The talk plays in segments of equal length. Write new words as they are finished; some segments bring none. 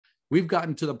we've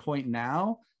gotten to the point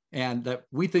now and that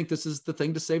we think this is the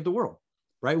thing to save the world,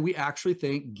 right? We actually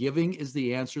think giving is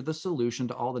the answer, the solution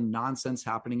to all the nonsense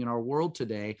happening in our world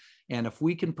today. And if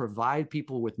we can provide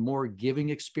people with more giving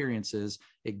experiences,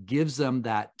 it gives them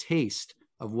that taste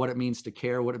of what it means to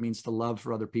care, what it means to love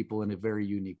for other people in a very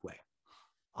unique way.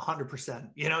 100%.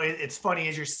 You know, it's funny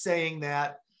as you're saying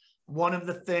that, one of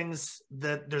the things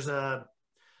that there's a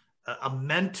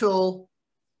mental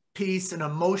piece, an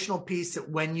emotional piece that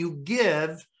when you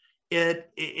give, it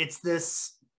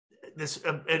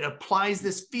applies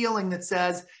this feeling that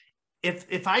says,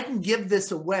 if I can give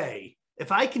this away,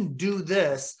 if I can do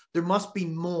this, there must be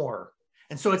more.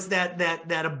 And so it's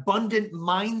that abundant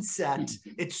mindset.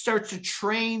 It starts to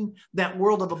train that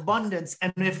world of abundance.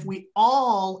 And if we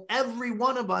all, every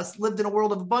one of us lived in a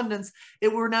world of abundance,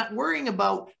 we're not worrying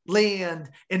about land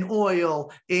and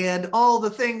oil and all the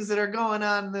things that are going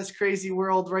on in this crazy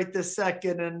world right this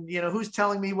second. And, you know, who's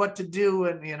telling me what to do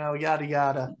and, you know, yada,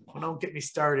 yada. Well, don't get me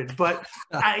started. But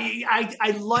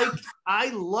I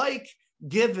like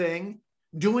giving,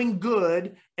 doing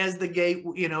good as the gate,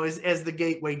 you know, as the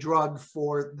gateway drug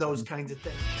for those kinds of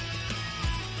things.